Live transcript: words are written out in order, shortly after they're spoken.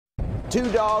2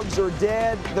 dogs are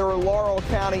dead. Their Laurel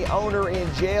County owner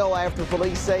in jail after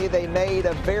police say they made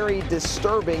a very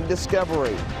disturbing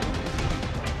discovery.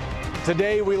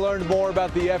 Today we learned more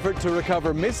about the effort to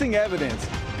recover missing evidence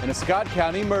in a Scott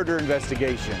County murder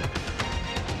investigation.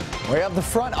 We have the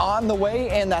front on the way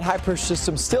and that high pressure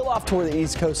system still off toward the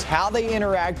East Coast. How they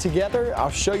interact together, I'll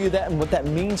show you that and what that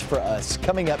means for us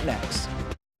coming up next.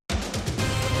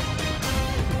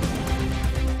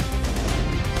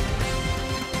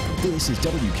 This is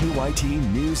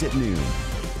WKYT News at Noon.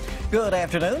 Good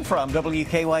afternoon from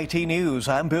WKYT News.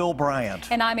 I'm Bill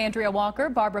Bryant. And I'm Andrea Walker.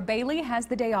 Barbara Bailey has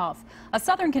the day off. A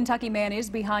Southern Kentucky man is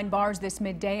behind bars this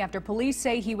midday after police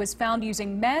say he was found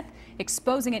using meth,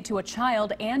 exposing it to a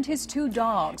child and his 2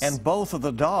 dogs. And both of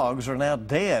the dogs are now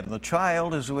dead. The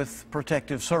child is with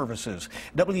Protective Services.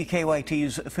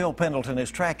 WKYT's Phil Pendleton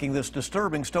is tracking this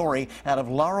disturbing story out of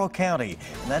Laurel County.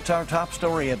 And that's our top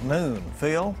story at noon.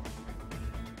 Phil?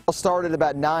 Started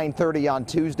about 9:30 on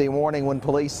Tuesday morning when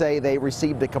police say they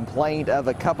received a complaint of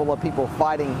a couple of people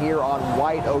fighting here on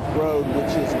White Oak Road,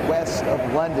 which is west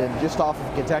of London, just off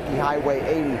of Kentucky Highway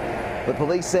 80. But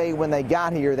police say when they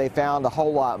got here, they found a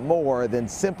whole lot more than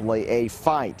simply a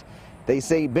fight. They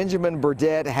say Benjamin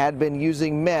Burdett had been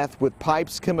using meth with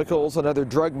pipes, chemicals, and other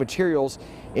drug materials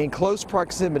in close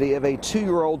proximity of a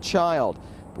 2-year-old child.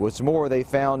 What's more, they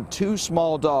found 2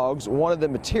 small dogs, one of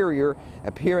them a terrier,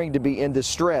 appearing to be in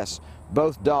distress.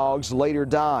 Both dogs later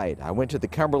died. I went to the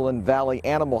Cumberland Valley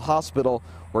Animal Hospital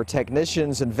where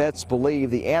technicians and vets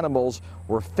believe the animals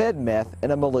were fed meth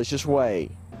in a malicious way.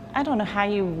 I don't know how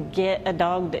you get a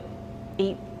dog to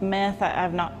eat meth.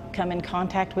 I've not come in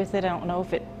contact with it. I don't know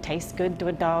if it tastes good to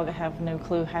a dog. I have no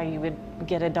clue how you would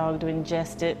get a dog to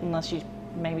ingest it unless you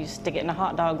maybe stick it in a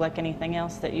hot dog like anything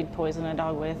else that you'd poison a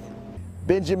dog with.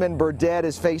 Benjamin Burdett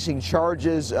is facing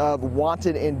charges of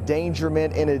wanton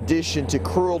endangerment in addition to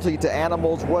cruelty to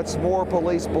animals. What's more,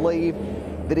 police believe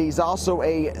that he's also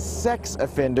a sex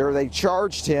offender. They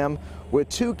charged him with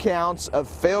 2 counts of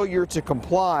failure to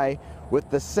comply with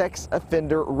the sex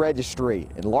offender registry.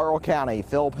 In Laurel County,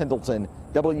 Phil Pendleton,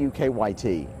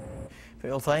 WKYT.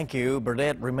 Phil, thank you.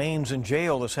 Burdett remains in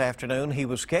jail this afternoon. He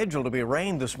was scheduled to be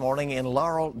arraigned this morning in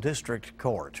Laurel District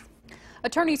Court.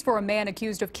 Attorneys for a man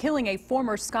accused of killing a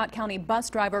former Scott County bus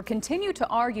driver continue to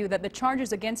argue that the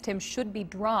charges against him should be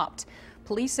dropped.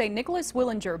 Police say Nicholas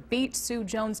Willinger beat Sue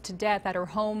Jones to death at her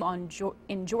home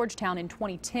in Georgetown in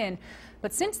 2010.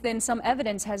 But since then, some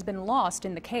evidence has been lost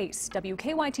in the case.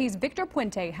 WKYT's Victor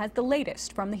Puente has the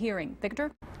latest from the hearing.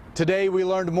 Victor? Today we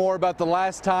learned more about the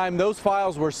last time those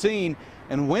files were seen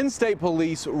and when state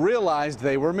police realized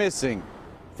they were missing.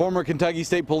 Former Kentucky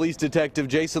State Police Detective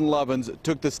Jason Lovins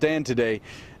took the stand today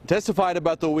and testified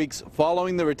about the weeks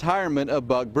following the retirement of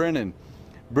Buck Brennan.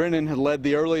 Brennan had led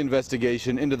the early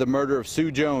investigation into the murder of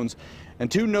Sue Jones, and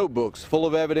 2 notebooks full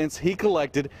of evidence he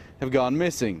collected have gone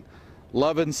missing.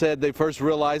 Lovins said they first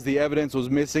realized the evidence was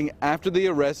missing after the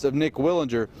arrest of Nick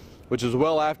Willinger, which was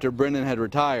well after Brennan had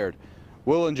retired.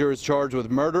 Willinger is charged with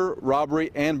murder,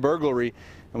 robbery, and burglary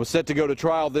and was set to go to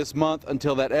trial this month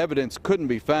until that evidence couldn't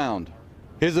be found.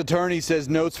 His attorney says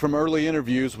notes from early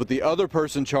interviews with the other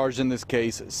person charged in this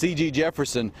case, C.G.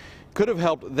 Jefferson, could have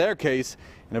helped their case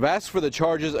and have asked for the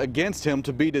charges against him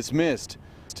to be dismissed.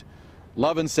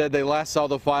 Lovins said they last saw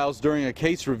the files during a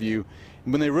case review,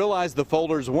 and when they realized the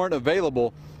folders weren't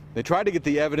available, they tried to get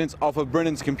the evidence off of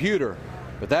Brennan's computer,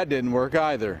 but that didn't work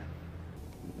either.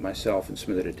 Myself and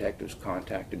some of the detectives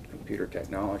contacted computer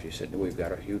technology, said that we've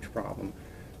got a huge problem.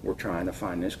 We're trying to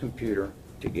find this computer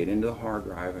to get into the hard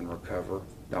drive and recover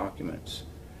documents.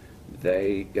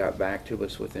 They got back to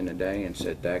us within a day and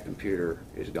said that computer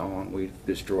is gone. We've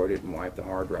destroyed it and wiped the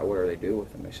hard drive. What do they do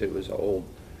with them? They said it was an old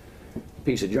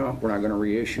piece of junk. We're not going to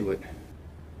reissue it.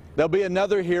 There'll be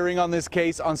another hearing on this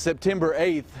case on September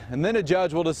 8th, and then a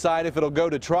judge will decide if it'll go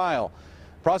to trial.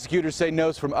 Prosecutors say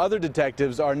notes from other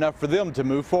detectives are enough for them to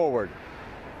move forward.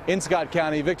 In Scott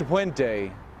County, Victor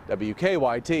Puente,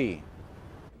 WKYT.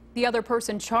 The other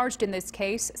person charged in this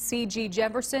case, C.G.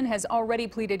 Jefferson, has already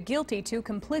pleaded guilty to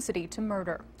complicity to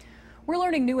murder. We're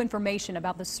learning new information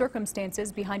about the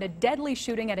circumstances behind a deadly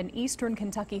shooting at an eastern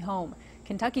Kentucky home.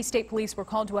 Kentucky State Police were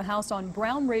called to a house on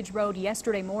Brown Ridge Road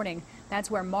yesterday morning.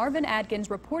 That's where Marvin Adkins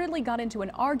reportedly got into an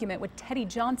argument with Teddy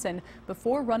Johnson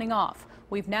before running off.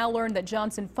 We've now learned that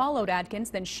Johnson followed Adkins,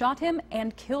 then shot him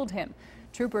and killed him.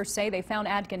 Troopers say they found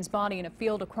Adkins' body in a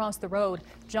field across the road.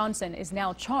 Johnson is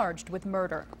now charged with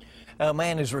murder. A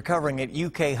man is recovering at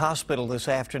UK Hospital this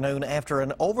afternoon after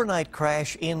an overnight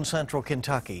crash in central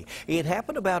Kentucky. It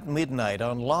happened about midnight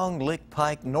on Long Lick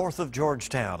Pike north of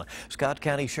Georgetown. Scott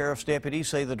County Sheriff's deputies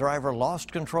say the driver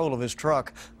lost control of his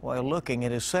truck while looking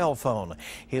at his cell phone.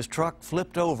 His truck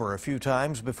flipped over a few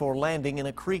times before landing in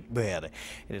a creek bed.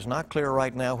 It is not clear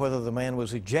right now whether the man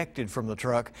was ejected from the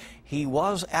truck. He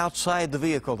was outside the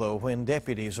vehicle, though, when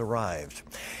deputies arrived.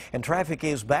 And traffic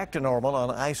is back to normal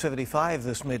on I-75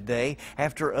 this midday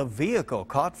after a vehicle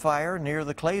caught fire near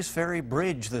the Clays Ferry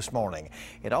Bridge this morning.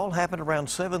 It all happened around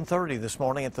 7:30 this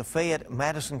morning at the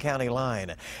Fayette-Madison County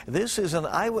line. This is an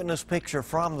eyewitness picture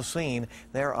from the scene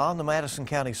there on the Madison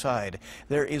County side.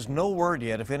 There is no word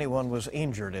yet if anyone was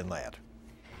injured in that.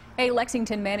 A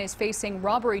Lexington man is facing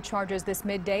robbery charges this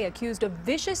midday, accused of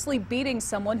viciously beating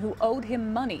someone who owed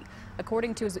him money.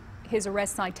 According to his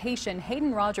arrest citation,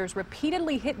 Hayden Rogers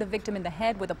repeatedly hit the victim in the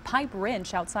head with a pipe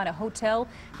wrench outside a hotel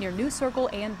near New Circle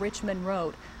and Richmond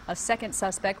Road. A second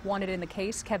suspect wanted in the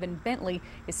case, Kevin Bentley,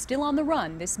 is still on the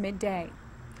run this midday.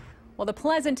 Well, the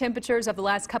pleasant temperatures of the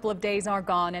last couple of days are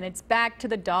gone, and it's back to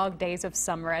the dog days of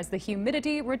summer as the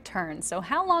humidity returns. So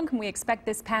how long can we expect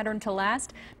this pattern to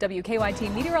last?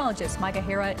 WKYT meteorologist Micah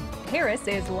Harris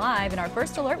is live in our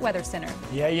First Alert Weather Center.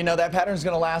 Yeah, you know, that pattern's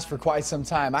going to last for quite some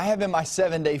time. I have in my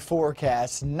 7-day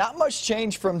forecast, not much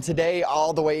change from today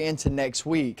all the way into next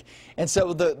week. And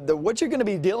so what you're going to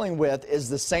be dealing with is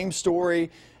the same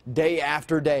story day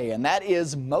after day, and that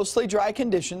is mostly dry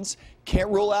conditions. Can't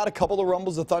rule out a couple of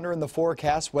rumbles of thunder in the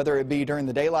forecast, whether it be during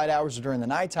the daylight hours or during the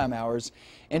nighttime hours,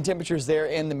 and temperatures there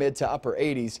in the mid to upper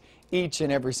 80s each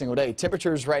and every single day.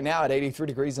 Temperatures right now at 83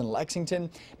 degrees in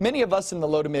Lexington, many of us in the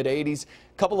low to mid 80s,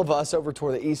 a couple of us over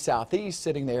toward the east southeast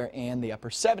sitting there in the upper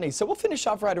 70s. So we'll finish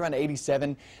off right around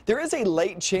 87. There is a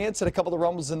late chance at a couple of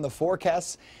rumbles in the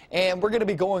forecast, and we're going to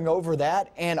be going over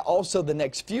that and also the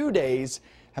next few days.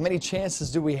 How many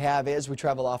chances do we have as we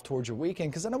travel off towards your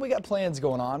weekend? Because I know we got plans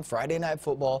going on. Friday night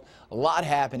football, a lot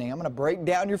happening. I'm going to break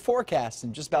down your forecast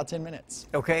in just about 10 minutes.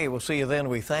 Okay, we'll see you then.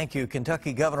 We thank you.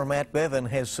 Kentucky Governor Matt Bevin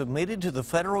has submitted to the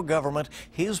federal government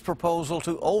his proposal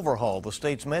to overhaul the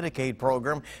state's Medicaid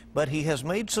program, but he has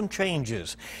made some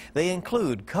changes. They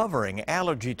include covering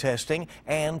allergy testing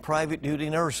and private duty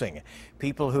nursing.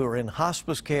 People who are in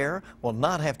hospice care will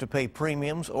not have to pay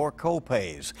premiums or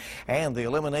co-pays, and the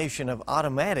elimination of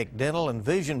automatic dental and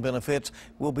vision benefits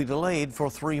will be delayed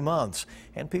for 3 months.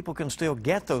 And people can still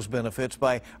get those benefits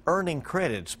by earning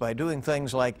credits by doing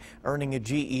things like earning a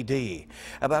GED.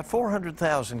 About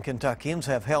 400,000 Kentuckians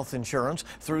have health insurance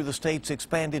through the state's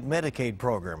expanded Medicaid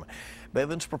program.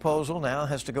 Bevin's proposal now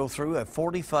has to go through a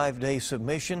 45-day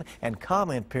submission and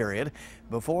comment period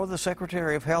before the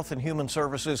Secretary of Health and Human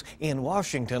Services in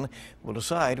Washington will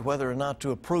decide whether or not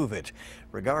to approve it.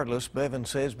 Regardless, Bevin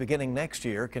says beginning next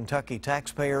year, Kentucky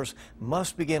taxpayers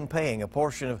must begin paying a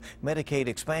portion of Medicaid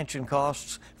expansion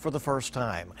costs for the first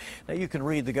time. Now, you can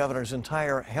read the governor's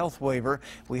entire health waiver.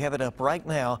 We have it up right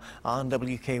now on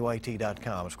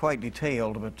WKYT.com. It's quite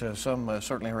detailed, but some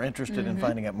certainly are interested in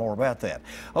finding out more about that.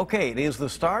 Okay, it is the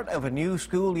start of a new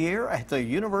school year at the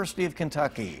University of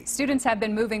Kentucky. Students have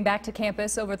been moving back to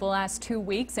campus over the last 2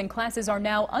 weeks, and classes are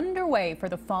now underway for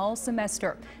the fall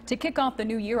semester. To kick off the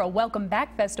new year, a Welcome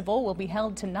Back Festival will be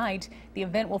held tonight. The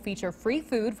event will feature free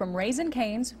food from Raisin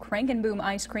Cane's, Crank and Boom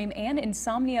ice cream, and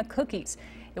Insomnia cookies.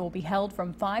 It will be held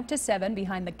from 5 to 7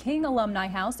 behind the King Alumni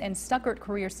House and Stuckert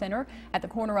Career Center at the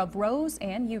corner of Rose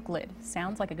and Euclid.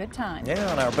 Sounds like a good time.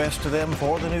 Yeah, and our best to them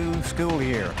for the new school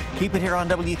year. Keep it here on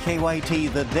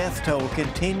WKYT. The death toll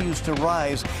continues to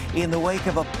rise in the wake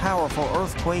of a powerful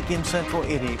earthquake in central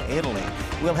Italy.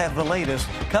 We'll have the latest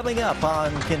coming up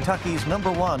on Kentucky's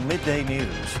 #1 Midday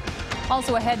News.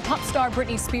 Also ahead, pop star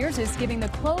Britney Spears is giving the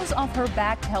clothes off her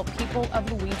back to help people of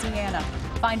Louisiana.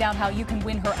 Find out how you can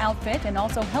win her outfit and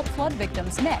also help flood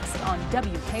victims next on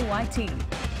WKYT.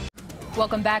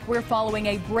 Welcome back. We're following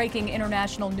a breaking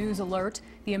international news alert.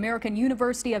 The American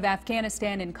University of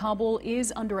Afghanistan in Kabul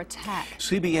is under attack.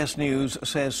 CBS News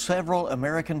says several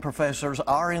American professors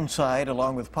are inside,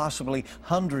 along with possibly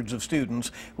hundreds of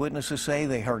students. Witnesses say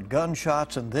they heard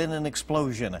gunshots and then an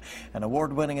explosion. An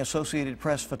award-winning Associated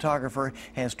Press photographer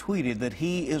has tweeted that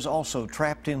he is also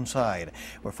trapped inside.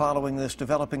 We're following this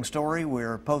developing story.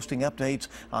 We're posting updates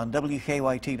on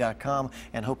WKYT.com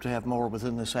and hope to have more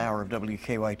within this hour of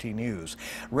WKYT News.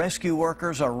 Rescue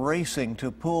workers are racing to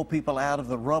pull people out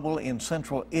of the rubble in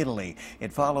central Italy.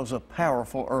 It follows a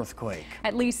powerful earthquake.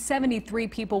 At least 73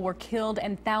 people were killed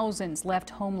and thousands left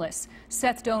homeless.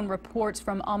 Seth Doan reports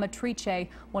from Amatrice,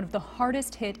 one of the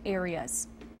hardest hit areas.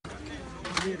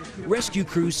 Rescue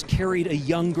crews carried a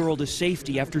young girl to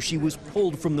safety after she was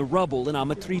pulled from the rubble in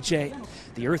Amatrice.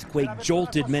 The earthquake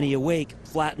jolted many awake,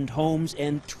 flattened homes,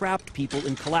 and trapped people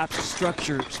in collapsed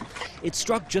structures. It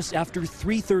struck just after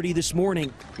 3:30 this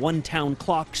morning. One town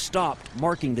clock stopped,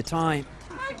 marking the time.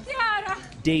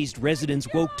 Dazed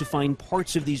residents woke to find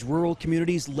parts of these rural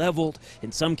communities leveled.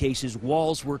 In some cases,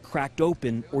 walls were cracked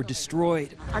open or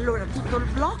destroyed.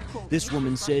 This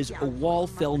woman says a wall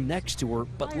fell next to her,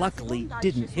 but luckily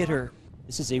didn't hit her.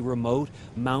 This is a remote,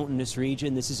 mountainous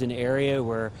region. This is an area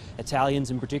where Italians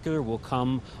in particular will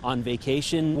come on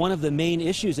vacation. One of the main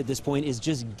issues at this point is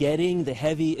just getting the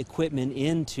heavy equipment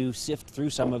in to sift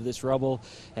through some of this rubble,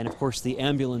 and of course the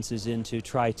ambulances in to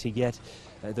try to get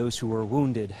those who were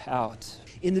wounded out.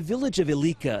 In the village of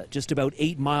Ilica, just about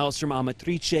 8 miles from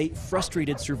Amatrice,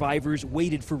 frustrated survivors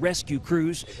waited for rescue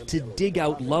crews to dig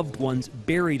out loved ones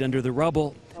buried under the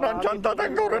rubble.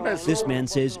 This man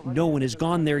says no one has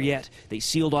gone there yet. They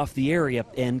sealed off the area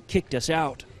and kicked us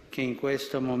out.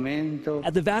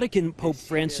 At the Vatican, Pope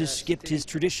Francis skipped his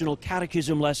traditional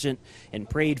catechism lesson and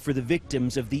prayed for the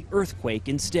victims of the earthquake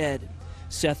instead.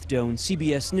 Seth Doan,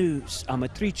 CBS News,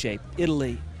 Amatrice,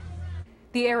 Italy.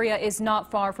 The area is not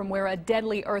far from where a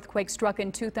deadly earthquake struck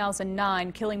in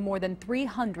 2009, killing more than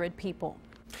 300 people.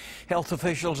 Health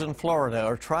officials in Florida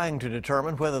are trying to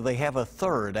determine whether they have a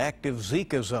third active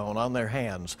Zika zone on their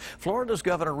hands. Florida's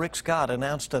Governor Rick Scott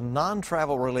announced a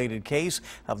non-travel related case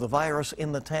of the virus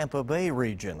in the Tampa Bay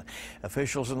region.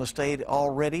 Officials in the state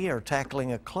already are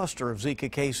tackling a cluster of Zika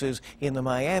cases in the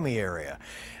Miami area.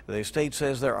 The state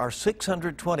says there are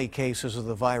 620 cases of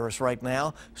the virus right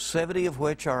now, 70 of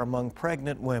which are among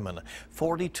pregnant women.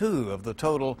 42 of the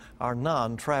total are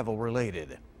non-travel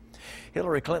related.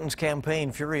 Hillary Clinton's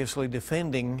campaign furiously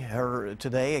defending her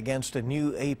today against a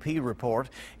new AP report.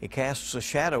 It casts a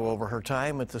shadow over her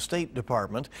time at the State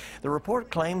Department. The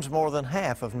report claims more than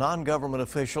half of non-government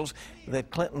officials that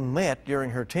Clinton met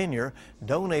during her tenure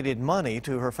donated money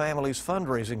to her family's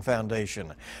fundraising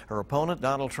foundation. Her opponent,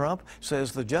 Donald Trump,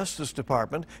 says the Justice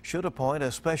Department should appoint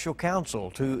a special counsel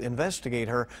to investigate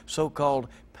her so-called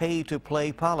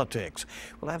pay-to-play politics.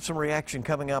 We'll have some reaction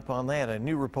coming up on that. A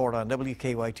new report on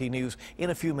WKYT News in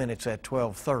a few minutes at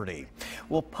 12:30.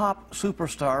 Well, pop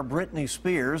superstar Britney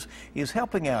Spears is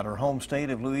helping out her home state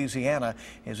of Louisiana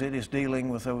as it is dealing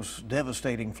with those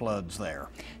devastating floods there.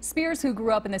 Spears, who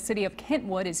grew up in the city of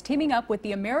Kentwood, is teaming up with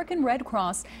the American Red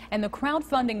Cross and the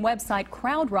crowdfunding website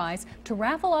CrowdRise to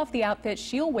raffle off the outfit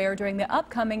she'll wear during the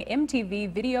upcoming MTV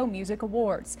Video Music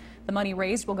Awards. The money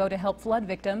raised will go to help flood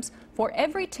victims. For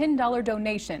every $10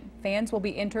 donation, fans will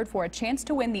be entered for a chance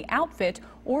to win the outfit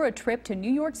or a trip to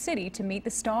New York City to meet the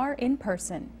star in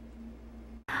person.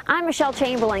 I'm Michelle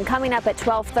Chamberlain. Coming up at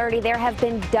 12:30, there have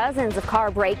been dozens of car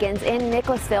break-ins in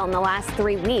Nicholasville in the last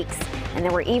 3 weeks. And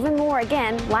there were even more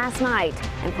again last night.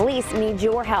 And police need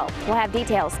your help. We'll have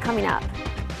details coming up.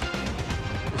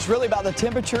 It's really about the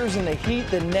temperatures and the heat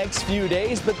the next few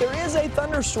days, but there is a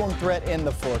thunderstorm threat in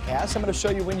the forecast. I'm going to show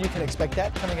you when you can expect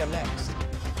that coming up next.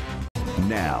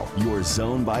 Now, your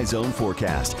zone-by-zone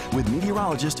forecast with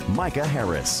meteorologist Micah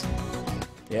Harris.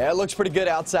 Yeah, it looks pretty good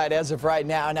outside as of right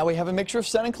now. Now we have a mixture of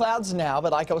sun and clouds now,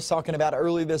 but like I was talking about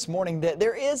early this morning, that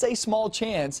there is a small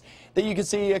chance that you could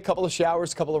see a couple of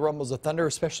showers, a couple of rumbles of thunder,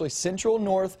 especially central,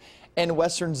 north, and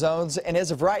western zones. And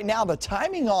as of right now, the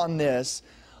timing on this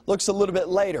looks a little bit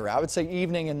later. I would say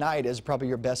evening and night is probably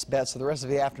your best bet. So the rest of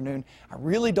the afternoon, I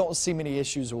really don't see many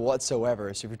issues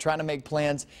whatsoever. So if you're trying to make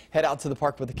plans, head out to the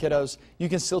park with the kiddos, you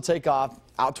can still take off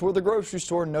out toward the grocery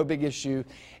store. No big issue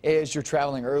as you're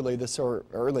traveling early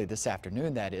this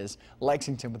afternoon, that is,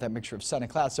 Lexington with that mixture of sun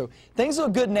and clouds. So things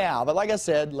look good now, but like I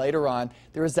said, later on,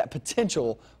 there is that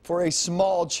potential for a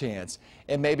small chance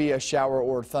and maybe a shower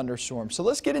or thunderstorm. So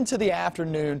let's get into the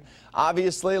afternoon.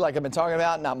 Obviously, like I've been talking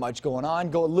about, not much going on.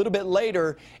 Go a little bit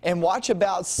later and watch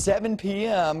about 7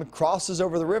 p.m. crosses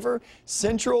over the river,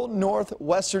 central, north,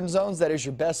 western zones. That is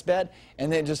your best bet.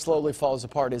 And then just slowly falls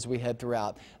apart as we head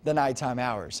throughout the nighttime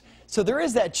hours. So there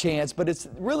is that chance, but it's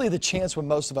really the chance when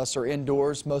most of us are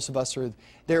indoors. Most of us are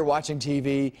there watching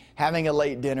TV, having a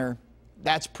late dinner.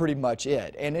 That's pretty much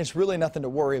it. And it's really nothing to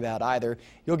worry about either.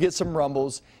 You'll get some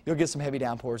rumbles, you'll get some heavy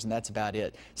downpours, and that's about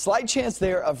it. Slight chance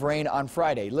there of rain on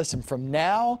Friday. Listen, from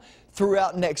now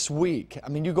throughout next week, I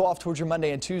mean, you go off towards your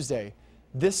Monday and Tuesday,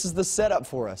 this is the setup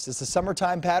for us. It's a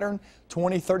summertime pattern,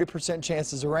 20–30%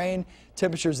 chances of rain,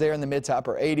 temperatures there in the mid to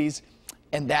upper 80s,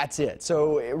 and that's it.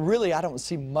 So really, I don't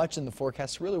see much in the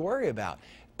forecast to really worry about.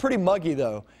 Pretty muggy,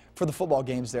 though, for the football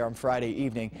games there on Friday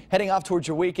evening. Heading off towards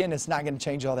your weekend, it's not going to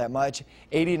change all that much.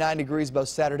 89 degrees both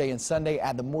Saturday and Sunday.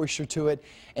 Add the moisture to it,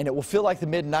 and it will feel like the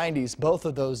mid-90s both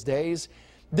of those days.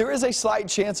 There is a slight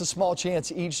chance, a small chance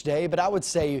each day, but I would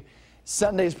say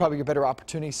Sunday is probably a better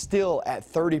opportunity, still at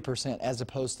 30% as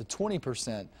opposed to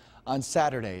 20% on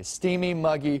Saturday. Steamy,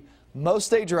 muggy, most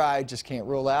stay dry. Just can't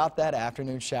rule out that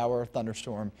afternoon shower or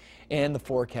thunderstorm in the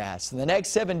forecast. And the next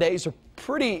 7 days are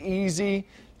pretty easy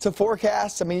to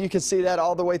forecast. I mean, you can see that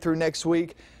all the way through next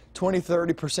week.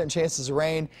 20–30% chances of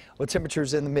rain with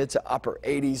temperatures in the mid to upper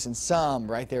 80s and some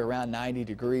right there around 90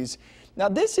 degrees. Now,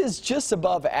 this is just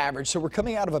above average, so we're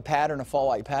coming out of a pattern, a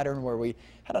fall-like pattern, where we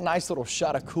had a nice little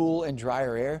shot of cool and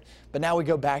drier air, but now we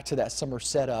go back to that summer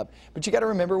setup. But you got to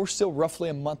remember, we're still roughly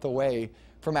a month away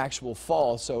from actual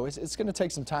fall, so it's going to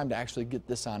take some time to actually get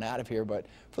this on out of here. But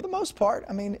for the most part,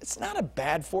 I mean, it's not a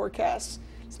bad forecast.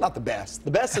 It's not the best.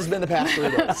 The best has been the past 3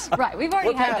 days. Right, we've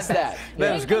already had the best. That.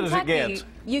 Been as good as it gets.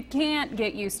 You can't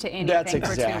get used to anything That's for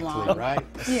too exactly long. right.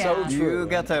 Yeah. So true. You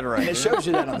got that right. And it shows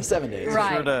you that on the 7 days.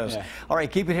 Right. It sure does. Yeah. All right,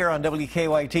 keep it here on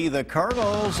WKYT. The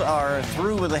Colonels are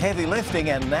through with the heavy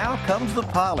lifting, and now comes the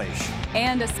polish.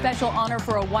 And a special honor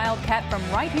for a Wildcat from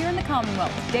right here in the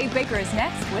Commonwealth. Dave Baker is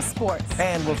next with sports.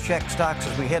 And we'll check stocks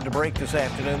as we head to break this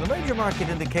afternoon. The major market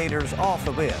indicators off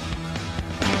a bit.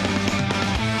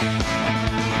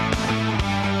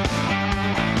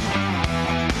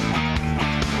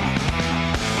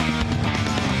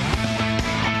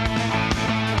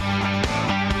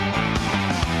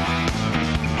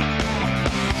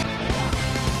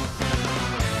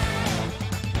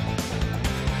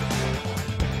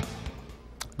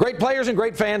 Great players and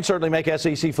great fans certainly make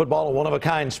SEC football a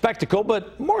one-of-a-kind spectacle,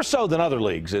 but more so than other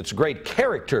leagues, it's great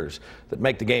characters that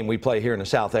make the game we play here in the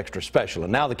South extra special.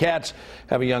 And now the Cats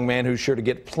have a young man who's sure to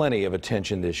get plenty of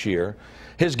attention this year.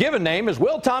 His given name is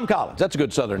Will Tom Collins. That's a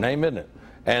good Southern name, isn't it?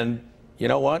 And you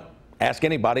know what? Ask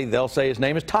anybody, they'll say his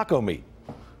name is Taco Meat.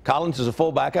 Collins is a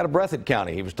fullback out of Breathitt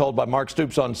County. He was told by Mark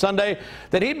Stoops on Sunday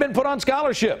that he'd been put on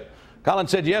scholarship. Collins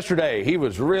said yesterday he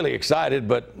was really excited,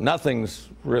 but nothing's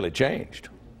really changed.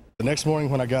 The next morning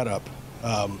when I got up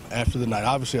after the night,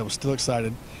 obviously I was still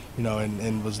excited, you know,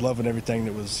 and was loving everything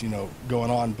that was, you know, going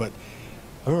on. But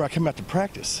I remember I came out to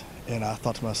practice, and I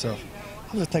thought to myself,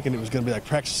 I was thinking it was going to be like,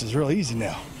 practice is real easy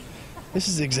now. This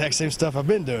is the exact same stuff I've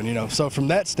been doing, you know. So from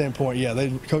that standpoint, yeah,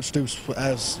 Coach Stoops,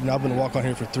 as you know, I've been a walk-on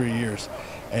here for 3 years,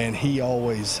 and he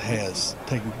always has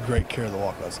taken great care of the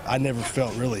walk-ons. I never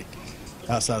felt really,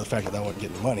 outside of the fact that I wasn't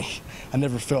getting money, I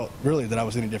never felt really that I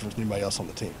was any different than anybody else on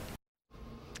the team.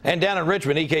 And down in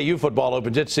Richmond, EKU football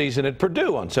opens its season at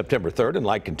Purdue on September 3rd. And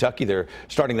like Kentucky, they're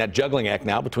starting that juggling act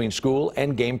now between school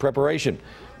and game preparation.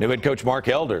 New head coach Mark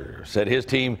Elder said his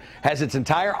team has its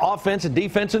entire offense and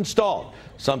defense installed,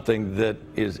 something that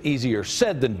is easier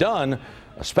said than done,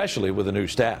 especially with a new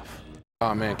staff.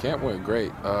 Oh man, camp went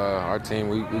great. Our team,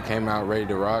 we came out ready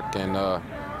to rock, and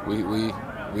we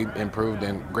improved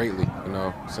greatly, you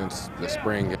know, since the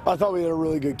spring. I thought we had a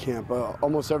really good camp.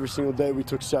 Almost every single day we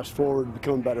took steps forward to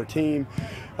become a better team.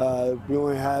 We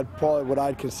only had probably what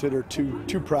I'd consider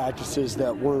two practices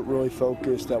that weren't really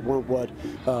focused, that weren't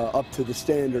up to the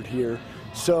standard here.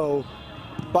 So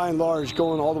by and large,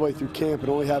 going all the way through camp and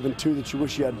only having 2 that you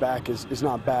wish you had back is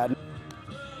not bad.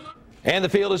 And the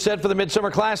field is set for the Midsummer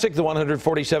Classic, the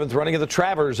 147th running of the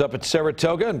Travers up at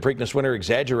Saratoga. And Preakness winner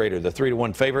Exaggerator, the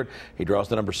 3-1 favorite. He draws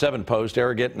the number 7 post.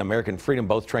 Arrogant and American Freedom,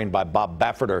 both trained by Bob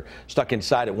Baffert, are stuck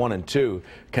inside at 1 and 2.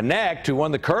 Connect, who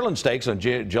won the Curlin Stakes on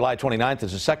July 29th,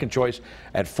 is a second choice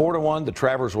at 4-1. The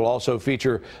Travers will also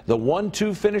feature the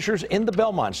 1-2 finishers in the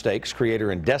Belmont Stakes. Creator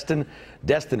and Destin.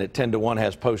 Destin at 10-1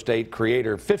 has post 8.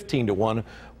 Creator 15-1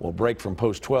 will break from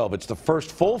post 12. It's the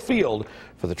first full field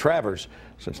for the Travers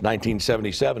since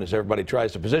 1977 as everybody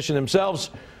tries to position themselves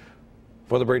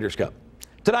for the Breeders' Cup.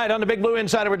 Tonight on the Big Blue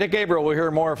Insider with Dick Gabriel, we'll hear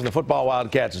more from the football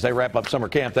Wildcats as they wrap up summer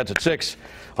camp. That's at 6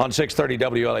 on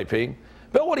 630 WLAP.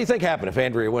 Bill, what do you think happened if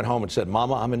Andrea went home and said,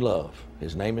 Mama, I'm in love.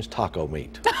 His name is Taco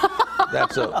Meat.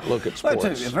 That's a look at sports.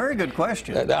 That's a very good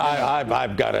question.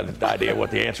 I've got an idea what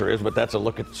the answer is, but that's a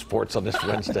look at sports on this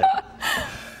Wednesday.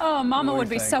 Oh, Mama would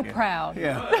be so proud.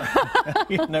 Yeah,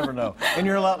 you never know. And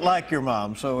you're a lot like your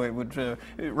mom, so it would,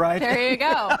 right? There you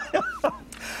go.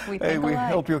 We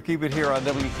hope you'll keep it here on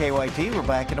WKYT. We're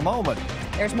back in a moment.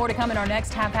 There's more to come in our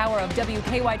next half hour of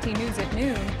WKYT News at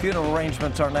noon. Funeral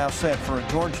arrangements are now set for a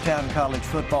Georgetown College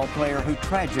football player who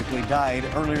tragically died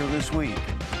earlier this week.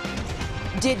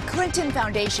 Did Clinton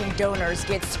Foundation donors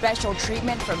get special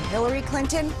treatment from Hillary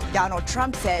Clinton? Donald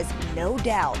Trump says no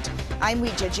doubt. I'm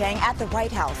Weijia Zhang at the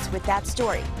White House with that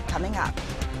story coming up.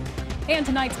 And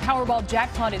tonight's Powerball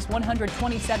jackpot is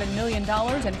 $127 million,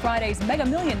 and Friday's Mega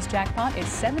Millions jackpot is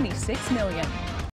 $76 million.